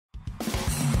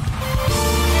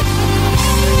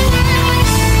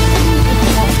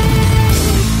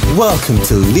Welcome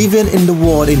to Living in the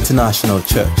Word International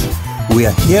Church. We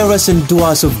are hearers and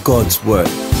doers of God's Word,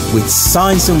 with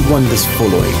signs and wonders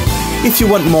following. If you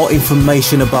want more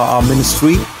information about our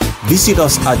ministry, visit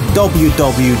us at www.litwic.org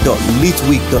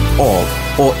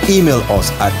or email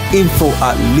us at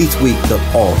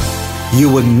info@litwic.org. You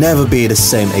will never be the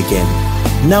same again.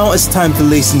 Now it's time to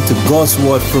listen to God's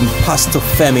Word from Pastor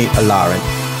Femi Alaran.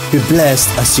 Be blessed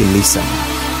as you listen.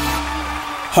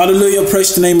 Hallelujah,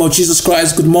 praise the name of Jesus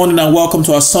Christ. Good morning and welcome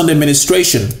to our Sunday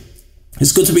ministration.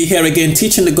 It's good to be here again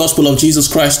teaching the gospel of Jesus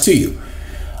Christ to you.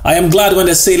 I am glad when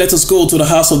they say, let us go to the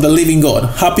house of the living God.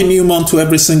 Happy new month to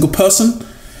every single person.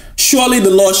 Surely the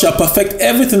Lord shall perfect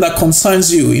everything that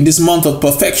concerns you in this month of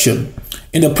perfection,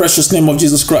 in the precious name of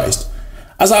Jesus Christ.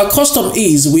 As our custom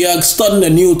is, we are studying a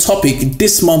new topic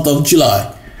this month of July,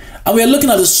 and we are looking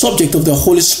at the subject of the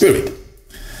Holy Spirit.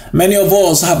 Many of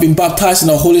us have been baptized in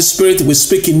the Holy Spirit with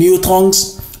speaking new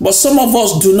tongues, but some of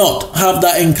us do not have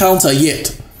that encounter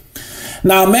yet.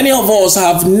 Now, many of us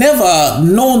have never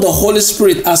known the Holy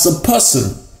Spirit as a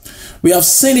person. We have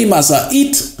seen him as a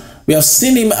it, we have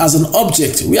seen him as an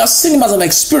object, we have seen him as an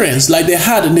experience like they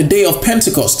had in the day of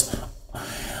Pentecost.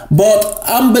 But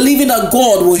I'm believing that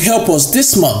God will help us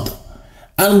this month,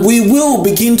 and we will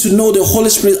begin to know the Holy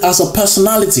Spirit as a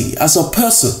personality, as a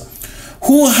person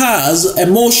who has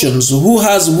emotions, who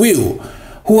has will,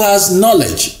 who has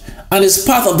knowledge, and is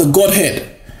part of the Godhead.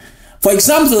 For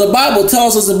example, the Bible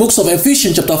tells us in the books of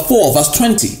Ephesians chapter 4 verse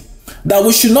 20 that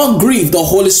we should not grieve the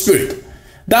Holy Spirit.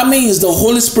 That means the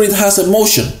Holy Spirit has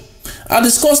emotion. I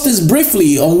discussed this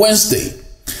briefly on Wednesday.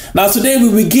 Now today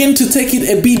we begin to take it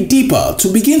a bit deeper, to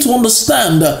begin to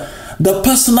understand the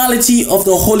personality of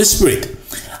the Holy Spirit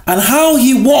and how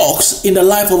he walks in the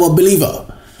life of a believer.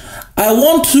 I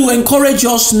want to encourage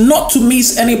us not to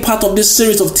miss any part of this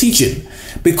series of teaching,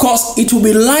 because it will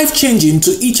be life-changing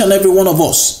to each and every one of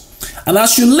us. And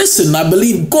as you listen, I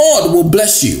believe God will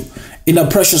bless you in the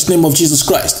precious name of Jesus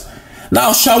Christ.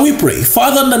 Now, shall we pray?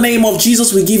 Father, in the name of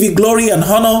Jesus, we give you glory and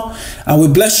honor, and we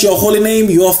bless your holy name.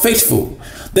 You are faithful.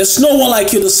 There's no one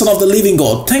like you, the Son of the living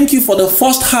God. Thank you for the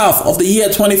first half of the year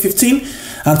 2015,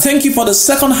 and thank you for the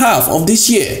second half of this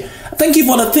year. Thank you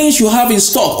for the things you have in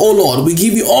stock, oh Lord. We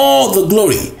give you all the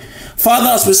glory. Father,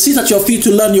 as we sit at your feet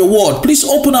to learn your word, please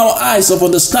open our eyes of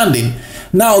understanding.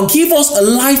 Now give us a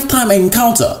lifetime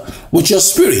encounter with your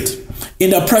spirit in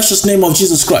the precious name of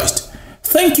Jesus Christ.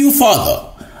 Thank you, Father.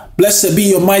 Blessed be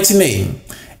your mighty name.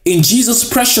 In Jesus'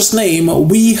 precious name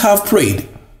we have prayed.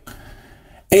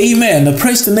 Amen.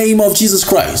 Praise the name of Jesus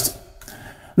Christ.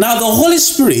 Now the Holy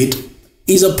Spirit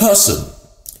is a person.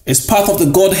 It's part of the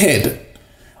Godhead.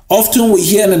 Often we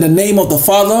hear in the name of the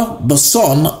Father, the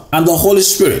Son, and the Holy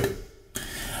Spirit.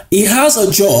 He has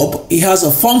a job, he has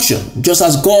a function. Just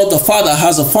as God the Father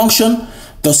has a function,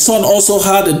 the Son also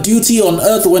had a duty on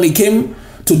earth when he came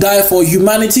to die for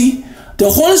humanity. The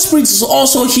Holy Spirit is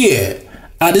also here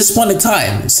at this point in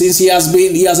time, since he has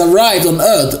arrived on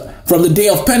earth from the day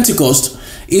of Pentecost.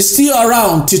 He's still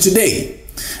around to today.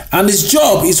 And his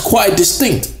job is quite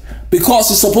distinct, because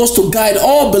he's supposed to guide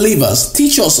all believers,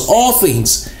 teach us all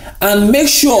things, and make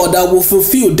sure that we'll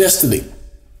fulfill destiny.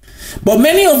 But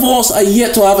many of us are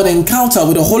yet to have an encounter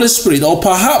with the Holy Spirit, or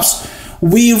perhaps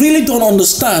we really don't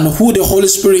understand who the Holy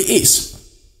Spirit is.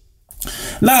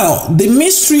 Now, the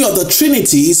mystery of the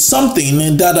Trinity is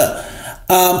something that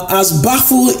has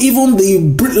baffled even the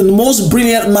most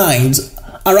brilliant minds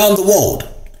around the world.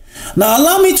 Now,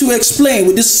 allow me to explain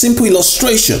with this simple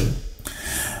illustration.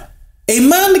 A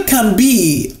man can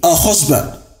be a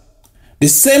husband. The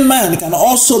same man can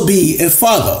also be a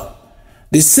father.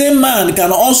 The same man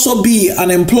can also be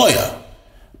an employer,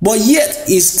 but yet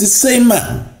is the same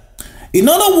man. In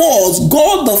other words,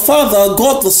 God the Father,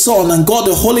 God the Son, and God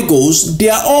the Holy Ghost, they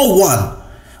are all one,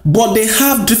 but they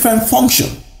have different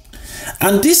function.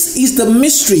 And this is the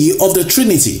mystery of the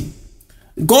Trinity.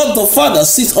 God the Father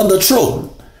sits on the throne.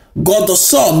 God the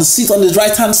Son sits on his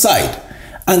right-hand side.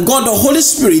 And God the Holy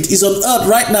Spirit is on earth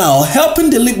right now, helping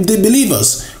the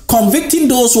believers, convicting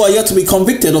those who are yet to be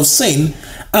convicted of sin,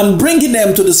 and bringing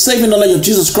them to the saving knowledge of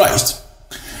Jesus Christ.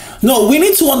 No, we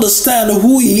need to understand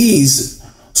who he is,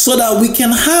 so that we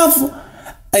can have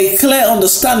a clear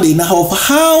understanding of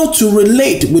how to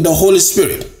relate with the Holy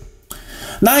Spirit.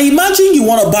 Now imagine you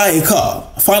want to buy a car.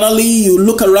 Finally, you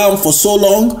look around for so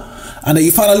long, and then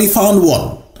you finally found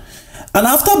one. And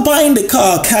after buying the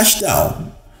car cash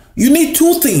down, you need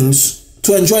two things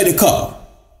to enjoy the car.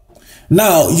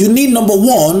 Now, you need, number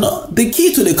one, the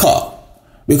key to the car.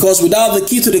 Because without the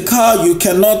key to the car, you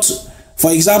cannot,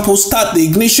 for example, start the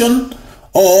ignition,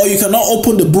 or you cannot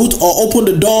open the boot or open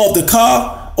the door of the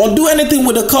car car or do anything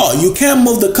with the car. You can't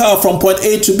move the car from point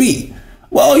A to B.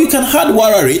 Well, you can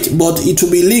hardwire it, but it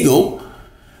will be illegal.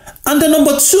 And then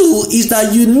number two is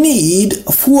that you need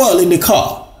fuel in the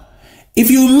car. If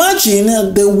you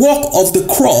imagine the work of the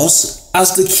cross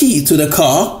as the key to the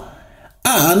car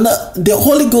and the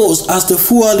Holy Ghost as the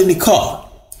fuel in the car,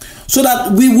 so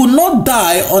that we will not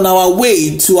die on our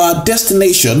way to our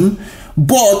destination,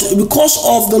 but because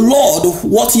of the Lord,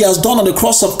 what he has done on the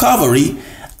cross of Calvary,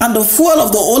 and the fuel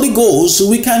of the Holy Ghost,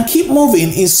 we can keep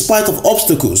moving in spite of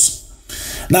obstacles.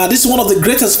 Now, this is one of the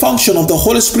greatest functions of the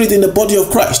Holy Spirit in the body of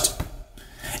Christ.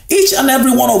 Each and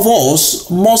every one of us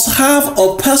must have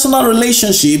a personal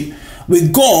relationship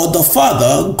with God the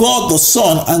Father, God the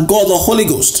Son, and God the Holy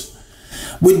Ghost.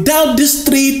 Without these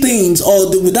three things,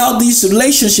 or without this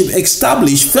relationship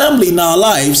established firmly in our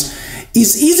lives,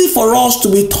 it's easy for us to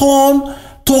be torn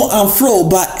to and fro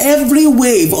by every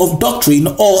wave of doctrine,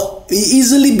 or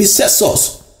easily besets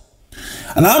us.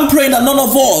 And I'm praying that none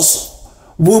of us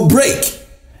will break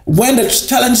when the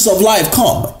challenges of life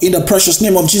come, in the precious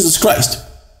name of Jesus Christ.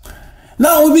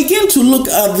 Now we begin to look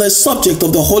at the subject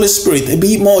of the Holy Spirit a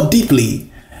bit more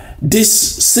deeply this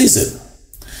season.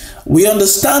 We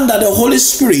understand that the Holy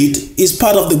Spirit is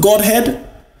part of the Godhead,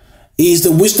 is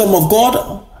the wisdom of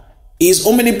God, is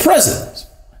omnipresent.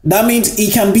 That means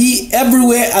he can be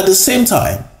everywhere at the same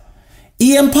time.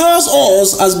 He empowers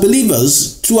us as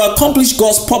believers to accomplish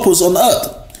God's purpose on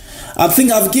earth. I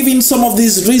think I've given some of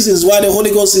these reasons why the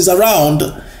Holy Ghost is around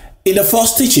in the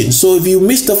first teaching. So if you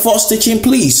missed the first teaching,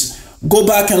 please go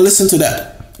back and listen to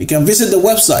that. You can visit the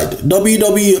website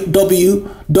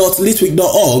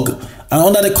www.litwic.org, and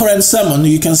under the current sermon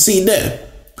you can see it there.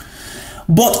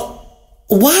 But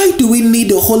why do we need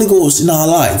the Holy Ghost in our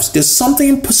lives? There's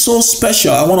something so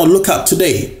special I want to look at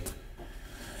today.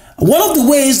 One of the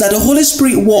ways that the Holy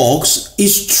Spirit works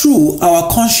is through our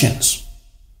conscience.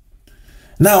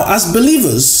 Now, as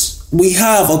believers, we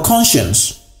have a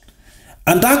conscience,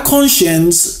 and that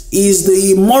conscience is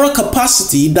the moral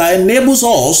capacity that enables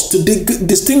us to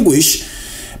distinguish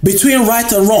between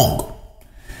right and wrong.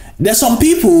 There's some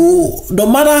people, no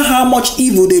matter how much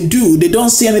evil they do, they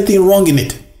don't see anything wrong in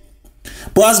it.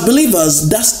 But as believers,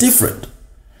 that's different.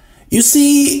 You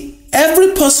see,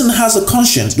 every person has a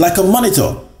conscience, like a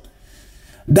monitor,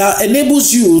 that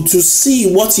enables you to see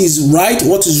what is right,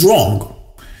 what is wrong,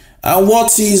 and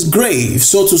what is grave,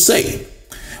 so to say.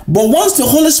 But once the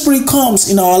Holy Spirit comes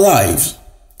in our lives,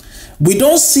 we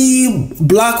don't see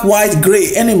black, white,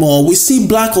 gray anymore. We see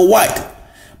black or white,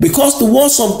 because the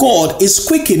words of God is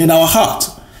quickened in our heart.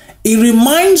 It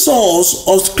reminds us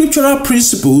of scriptural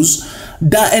principles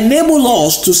that enable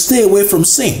us to stay away from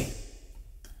sin.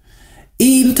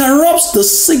 It interrupts the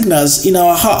signals in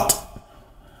our heart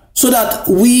so that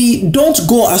we don't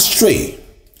go astray.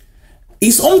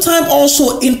 It sometimes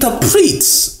also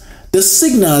interprets the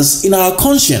signals in our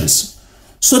conscience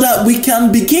so that we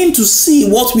can begin to see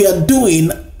what we are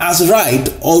doing as right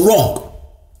or wrong.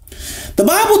 The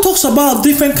Bible talks about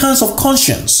different kinds of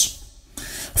conscience.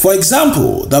 For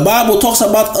example, the Bible talks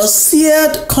about a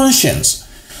seared conscience.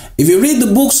 If you read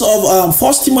the books of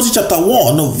 1 Timothy chapter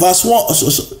 4, verse 1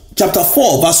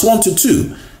 to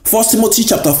 2, 1 Timothy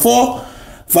chapter 4,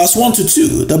 verse 1 to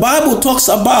 2, the Bible talks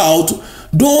about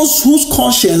those whose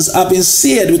conscience have been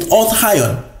seared with hot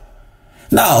iron.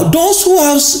 Now, those who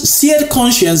have seared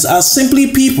conscience are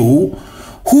simply people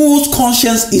whose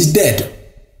conscience is dead.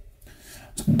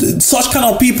 Such kind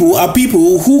of people are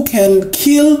people who can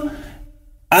kill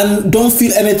and don't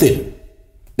feel anything.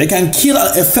 They can kill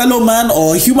a fellow man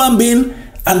or a human being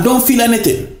and don't feel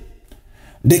anything.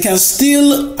 They can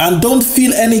steal and don't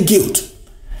feel any guilt.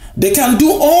 They can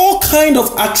do all kinds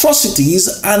of atrocities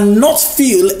and not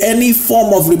feel any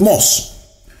form of remorse.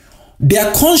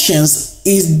 Their conscience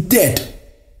is dead.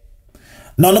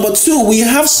 Now, number two, we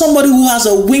have somebody who has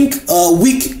a weak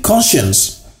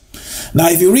conscience. Now,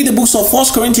 if you read the books of 1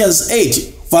 Corinthians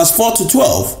 8, verse 4 to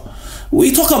 12,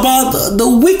 we talk about the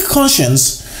weak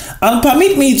conscience. And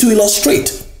permit me to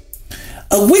illustrate.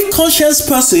 A weak conscience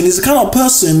person is the kind of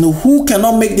person who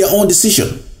cannot make their own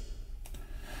decision.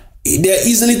 They're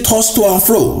easily tossed to and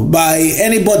fro by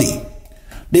anybody.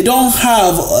 They don't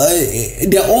have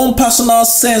their own personal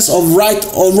sense of right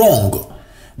or wrong.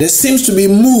 They seem to be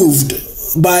moved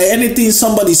by anything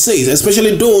somebody says,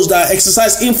 especially those that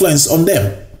exercise influence on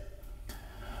them.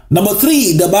 Number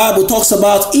three, the Bible talks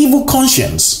about evil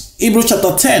conscience. Hebrews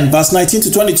chapter 10, verse 19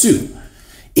 to 22.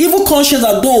 Evil conscience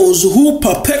are those who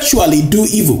perpetually do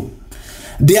evil.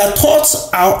 Their thoughts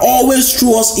are always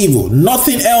towards evil,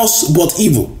 nothing else but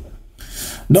evil.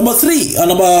 Number three, and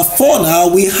number four now,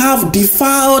 we have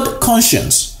defiled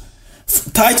conscience.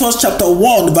 Titus chapter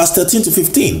 1 verse 13 to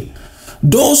 15.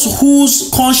 Those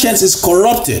whose conscience is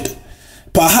corrupted,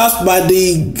 perhaps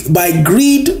by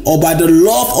greed or by the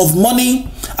love of money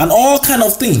and all kind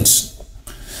of things.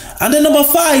 And then number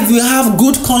 5, we have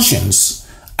good conscience.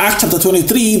 Acts chapter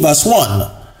 23 verse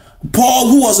 1. Paul,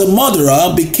 who was a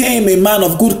murderer, became a man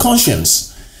of good conscience.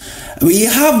 We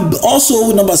have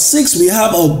also number 6, we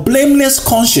have a blameless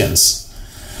conscience.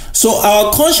 So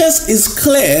our conscience is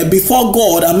clear before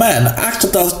God and man. Acts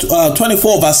chapter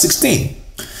 24 verse 16.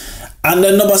 And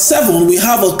then number 7, we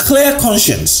have a clear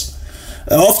conscience.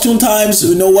 Oftentimes,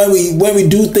 when we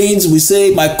do things, we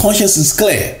say, my conscience is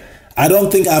clear. I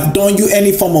don't think I've done you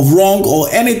any form of wrong or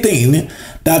anything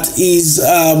that is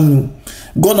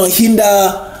going to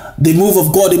hinder the move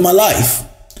of God in my life.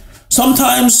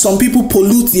 Sometimes some people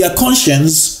pollute their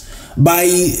conscience by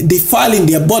defiling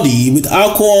their body with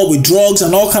alcohol, with drugs,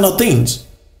 and all kind of things.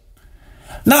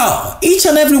 Now, each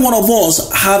and every one of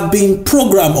us have been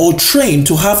programmed or trained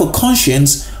to have a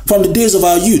conscience from the days of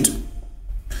our youth.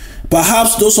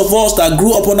 Perhaps those of us that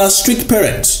grew up under strict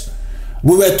parents,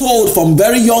 we were told from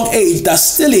very young age that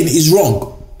stealing is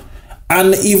wrong.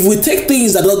 And if we take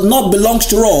things that do not belong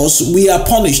to us, we are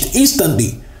punished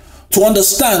instantly to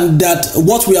understand that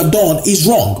what we have done is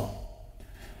wrong.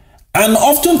 And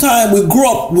oftentimes we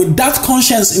grow up with that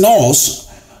conscience in us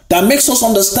that makes us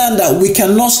understand that we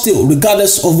cannot steal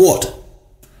regardless of what.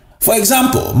 For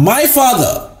example, my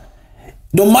father,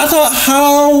 no matter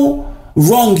how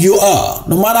wrong you are,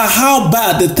 no matter how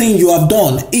bad the thing you have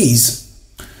done is,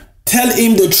 tell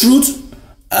him the truth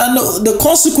and the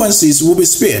consequences will be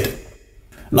spared.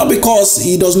 Not because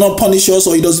he does not punish us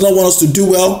or he does not want us to do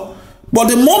well, but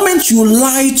the moment you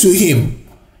lie to him,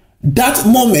 that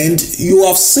moment you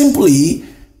have simply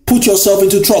put yourself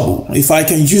into trouble, if I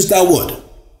can use that word.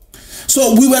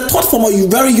 So we were taught from a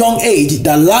very young age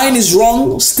that lying is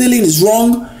wrong, stealing is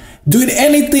wrong, doing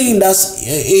anything that's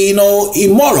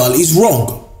immoral is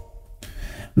wrong.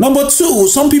 Number 2,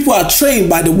 some people are trained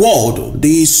by the world,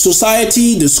 the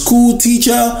society, the school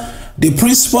teacher, the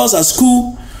principals at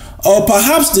school, or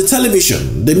perhaps the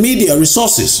television, the media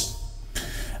resources.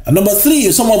 And number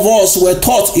 3, some of us were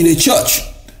taught in a church.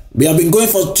 We have been going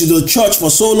to the church for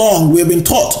so long, we have been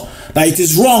taught that it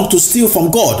is wrong to steal from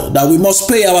God, that we must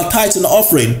pay our tithes and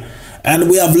offering, and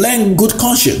we have learned good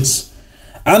conscience.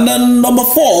 And then number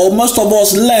 4, most of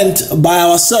us learned by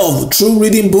ourselves through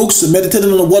reading books, meditating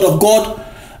on the word of God,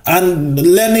 and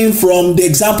learning from the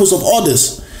examples of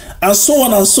others, and so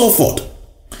on and so forth.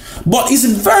 But it's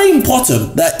very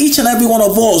important that each and every one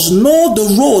of us know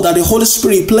the role that the Holy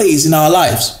Spirit plays in our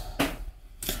lives.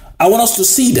 I want us to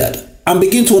see that and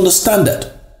begin to understand that.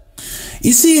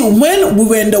 You see, when we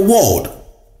were in the world,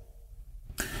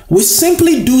 we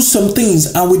simply do some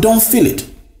things and we don't feel it.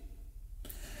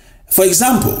 For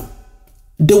example,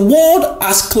 the world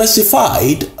has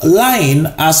classified lying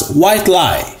as white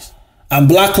lies and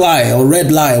black lie or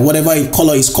red lie, whatever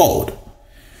color is called.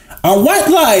 And white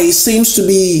lie seems to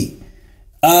be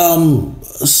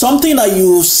something that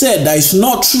you said that is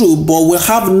not true but will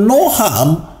have no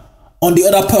harm on the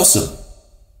other person,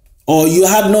 or you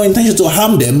had no intention to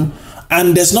harm them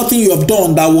and there's nothing you have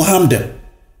done that will harm them.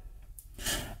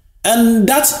 And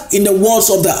that, in the words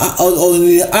of or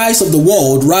in the eyes of the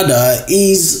world rather,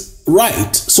 is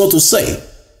right, so to say.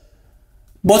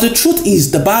 But the truth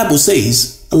is, the Bible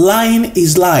says lying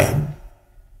is lying,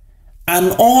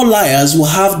 and all liars will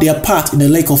have their part in the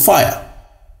lake of fire.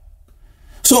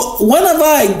 So whenever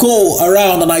I go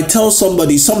around and I tell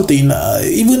somebody something,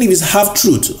 even if it's half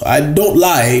truth, I don't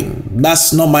lie.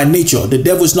 That's not my nature. The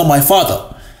devil is not my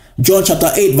father. John chapter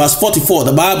 8 verse 44,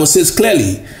 the Bible says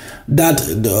clearly that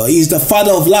he is the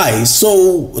father of lies.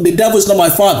 So the devil is not my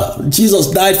father.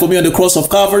 Jesus died for me on the cross of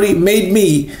Calvary, made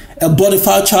me a bona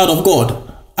fide child of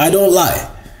God. I don't lie.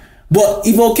 But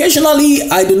if occasionally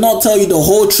I do not tell you the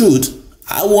whole truth,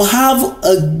 I will have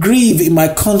a grief in my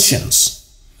conscience.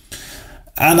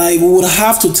 And I would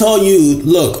have to tell you,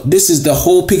 look, this is the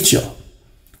whole picture.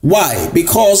 Why?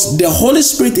 Because the Holy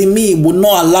Spirit in me would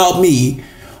not allow me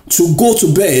to go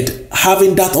to bed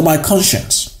having that on my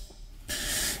conscience.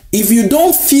 If you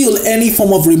don't feel any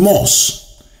form of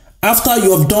remorse after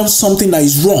you have done something that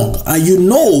is wrong, and you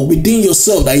know within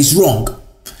yourself that is wrong,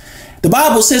 the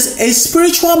Bible says a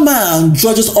spiritual man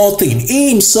judges all things. He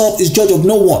himself is judge of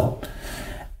no one.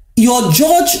 You're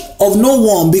judge of no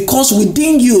one because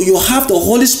within you, you have the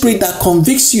Holy Spirit that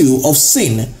convicts you of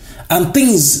sin and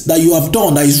things that you have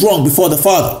done that is wrong before the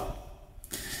Father.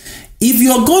 If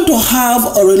you're going to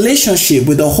have a relationship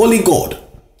with the Holy God,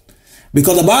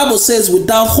 because the Bible says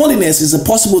without holiness it's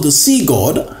impossible to see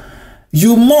God,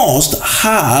 you must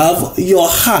have your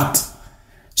heart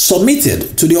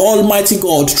submitted to the Almighty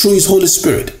God through His Holy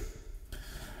Spirit,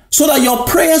 so that your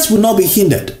prayers will not be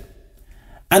hindered,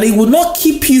 and it will not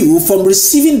keep you from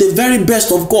receiving the very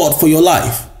best of God for your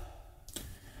life.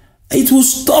 It will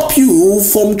stop you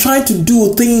from trying to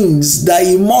do things that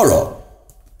are immoral.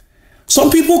 Some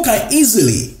people can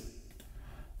easily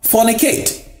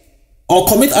fornicate or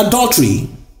commit adultery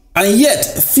and yet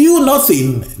feel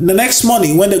nothing the next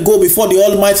morning when they go before the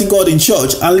Almighty God in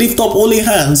church and lift up holy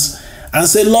hands and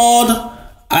say, Lord,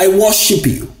 I worship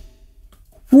you.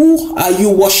 Who are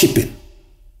you worshiping?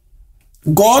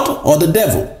 God or the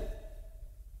devil?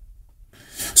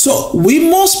 So we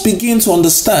must begin to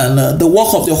understand the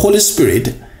work of the Holy Spirit,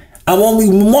 and when we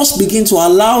must begin to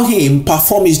allow Him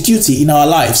perform His duty in our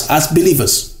lives as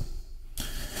believers.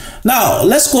 Now,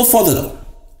 let's go further.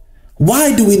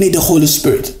 Why do we need the Holy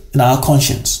Spirit in our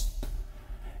conscience?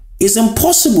 It's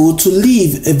impossible to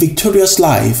live a victorious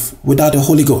life without the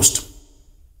Holy Ghost.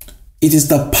 It is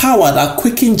the power that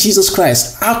quickened Jesus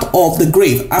Christ out of the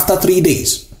grave after 3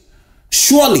 days.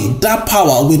 Surely that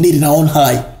power we need in our own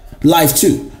life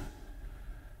too.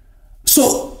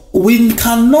 So we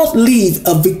cannot live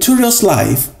a victorious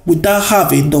life without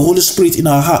having the Holy Spirit in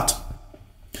our heart.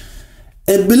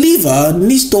 A believer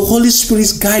needs the Holy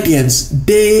Spirit's guidance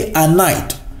day and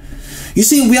night. You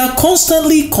see, we are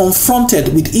constantly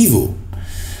confronted with evil.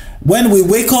 When we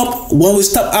wake up, when we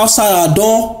step outside our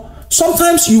door,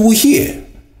 sometimes you will hear,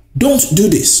 don't do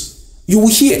this. You will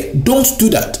hear, don't do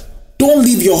that. Don't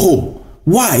leave your home.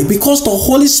 Why? Because the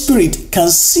Holy Spirit can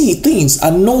see things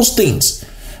and knows things.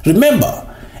 Remember,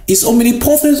 He's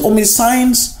omnipotent,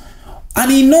 omniscience,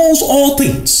 and He knows all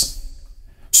things.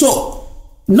 So,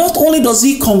 not only does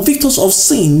He convict us of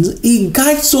sins, He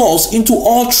guides us into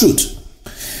all truth.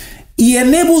 He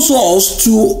enables us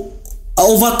to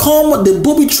overcome the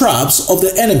booby traps of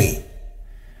the enemy.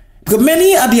 Because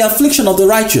many are the affliction of the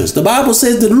righteous. The Bible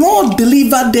says the Lord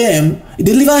deliver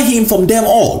him from them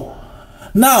all.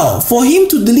 Now, for Him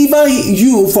to deliver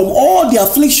you from all the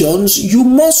afflictions, you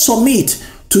must submit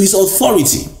to His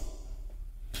authority.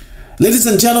 Ladies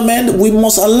and gentlemen, we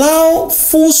must allow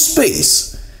full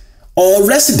space or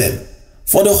residence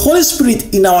for the Holy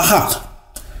Spirit in our heart.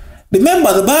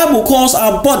 Remember, the Bible calls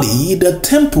our body the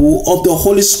temple of the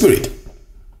Holy Spirit.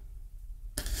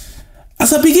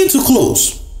 As I begin to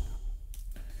close,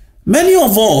 many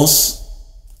of us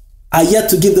are yet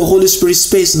to give the Holy Spirit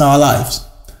space in our lives.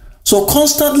 So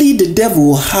constantly the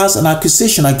devil has an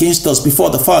accusation against us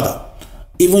before the Father.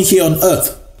 Even here on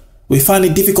earth, we find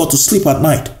it difficult to sleep at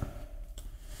night.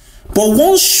 But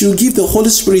once you give the Holy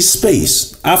Spirit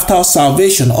space after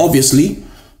salvation, obviously,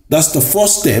 that's the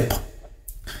first step,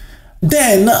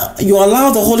 then you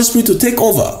allow the Holy Spirit to take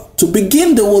over, to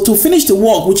finish the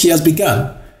work which He has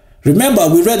begun. Remember,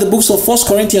 we read the books of 1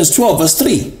 Corinthians 12 verse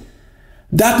 3,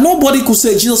 that nobody could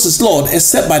say Jesus is Lord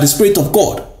except by the Spirit of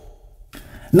God.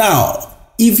 Now,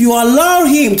 if you allow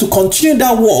Him to continue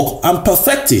that work and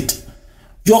perfect it,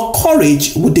 your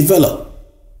courage will develop.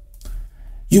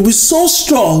 You'll be so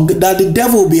strong that the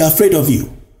devil will be afraid of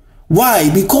you. Why?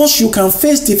 Because you can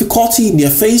face difficulty in their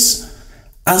face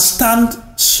and stand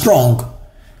strong.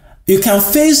 You can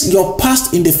face your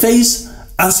past in the face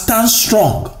and stand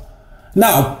strong.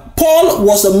 Now, Paul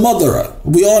was a murderer.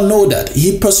 We all know that.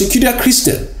 He persecuted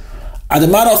Christians. As a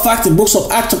matter of fact, in books of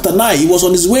Acts chapter 9, he was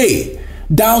on his way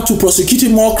down to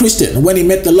persecuting more Christians when he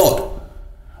met the Lord.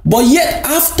 But yet,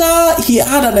 after he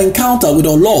had an encounter with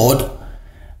the Lord,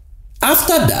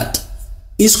 after that,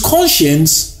 his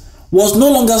conscience was no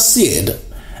longer seared,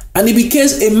 and he became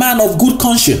a man of good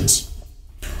conscience,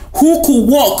 who could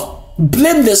walk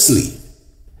blamelessly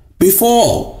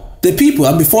before the people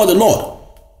and before the Lord.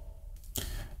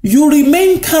 You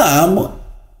remain calm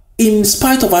in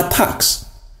spite of attacks.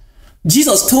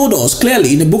 Jesus told us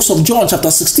clearly in the books of John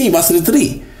chapter 16 verse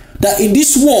 33 that in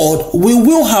this world we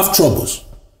will have troubles.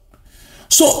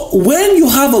 So when you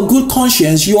have a good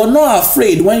conscience, you are not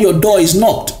afraid when your door is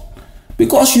knocked,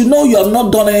 because you know you have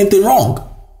not done anything wrong.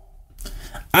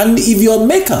 And if your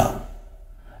maker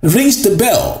rings the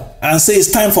bell and says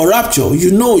it's time for rapture,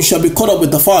 you know you shall be caught up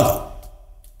with the Father.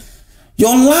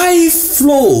 Your life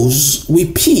flows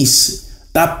with peace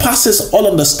that passes all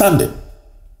understanding.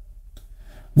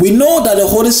 We know that the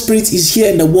Holy Spirit is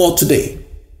here in the world today.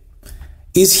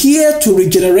 He's here to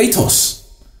regenerate us.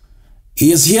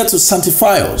 He is here to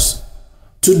sanctify us,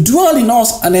 to dwell in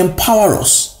us and empower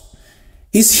us.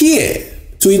 He's here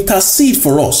to intercede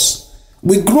for us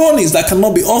with groanings that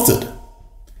cannot be uttered.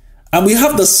 And we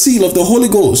have the seal of the Holy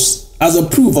Ghost as a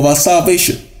proof of our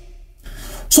salvation.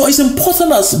 So it's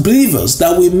important as believers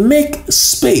that we make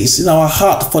space in our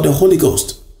heart for the Holy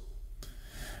Ghost.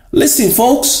 Listen,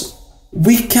 folks,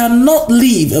 we cannot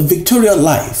live a victorious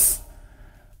life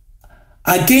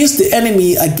against the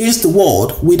enemy, against the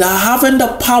world, without having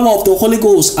the power of the Holy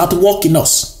Ghost at work in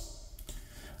us.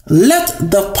 Let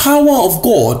the power of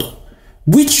God,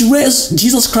 which raised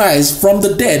Jesus Christ from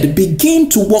the dead, begin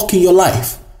to work in your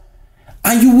life,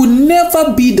 and you will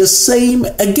never be the same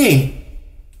again.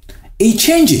 It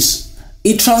changes,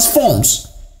 it transforms.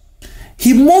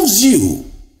 He moves you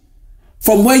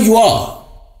from where you are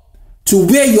to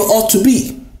where you ought to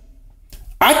be.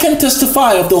 I can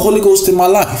testify of the Holy Ghost in my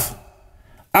life.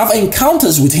 I have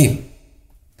encounters with him.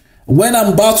 When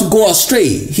I'm about to go astray,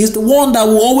 he's the one that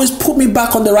will always put me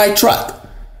back on the right track.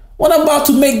 When I'm about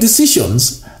to make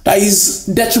decisions that is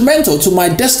detrimental to my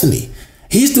destiny,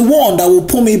 he's the one that will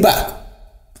pull me back.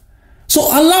 So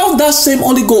allow that same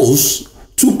Holy Ghost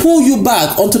to pull you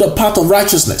back onto the path of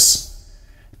righteousness.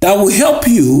 That will help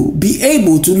you be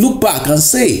able to look back and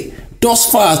say, thus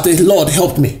far the Lord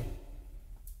helped me.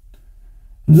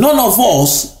 None of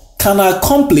us can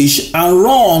accomplish and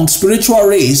run spiritual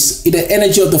race in the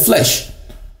energy of the flesh.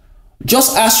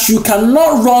 Just as you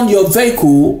cannot run your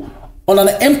vehicle on an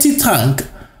empty tank,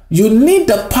 you need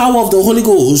the power of the Holy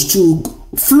Ghost to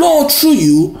flow through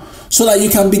you so that you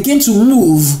can begin to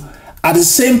move at the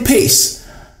same pace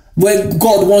where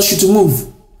God wants you to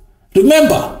move.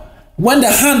 Remember, when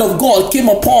the hand of God came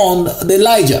upon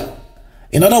Elijah,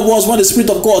 in other words, when the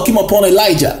Spirit of God came upon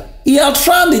Elijah, he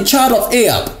outrun the child of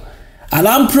Ahab. And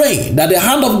I'm praying that the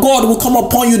hand of God will come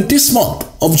upon you this month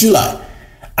of July,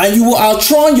 and you will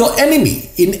outrun your enemy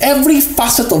in every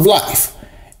facet of life,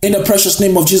 in the precious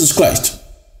name of Jesus Christ.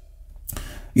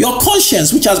 Your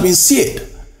conscience, which has been seared,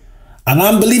 and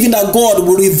I'm believing that God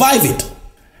will revive it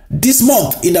this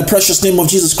month in the precious name of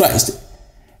Jesus Christ.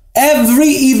 Every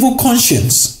evil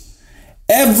conscience,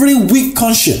 every weak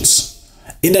conscience,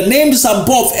 in the name that's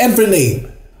above every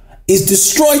name, is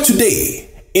destroyed today.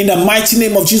 In the mighty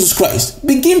name of Jesus Christ,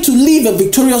 begin to live a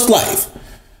victorious life.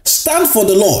 Stand for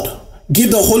the Lord. Give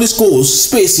the Holy Ghost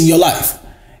space in your life.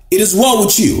 It is well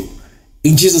with you,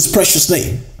 in Jesus' precious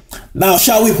name. Now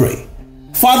shall we pray?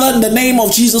 Father, in the name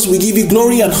of Jesus, we give you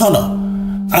glory and honor,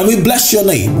 and we bless your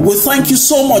name. We thank you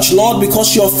so much, Lord,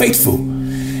 because you are faithful.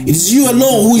 It is you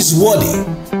alone who is worthy.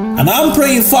 And I'm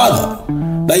praying, Father,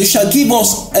 that you shall give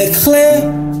us a clear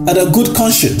and a good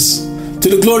conscience, to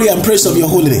the glory and praise of your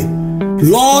holy name.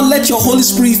 Lord, let your Holy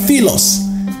Spirit fill us.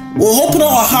 We'll open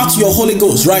our heart to your Holy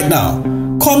Ghost right now.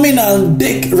 Come in and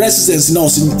take residence in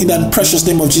us in the precious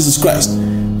name of Jesus Christ.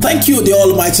 Thank you, the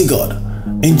Almighty God.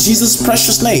 In Jesus'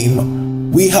 precious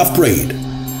name, we have prayed.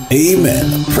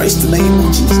 Amen. Praise the name of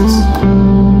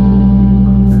Jesus.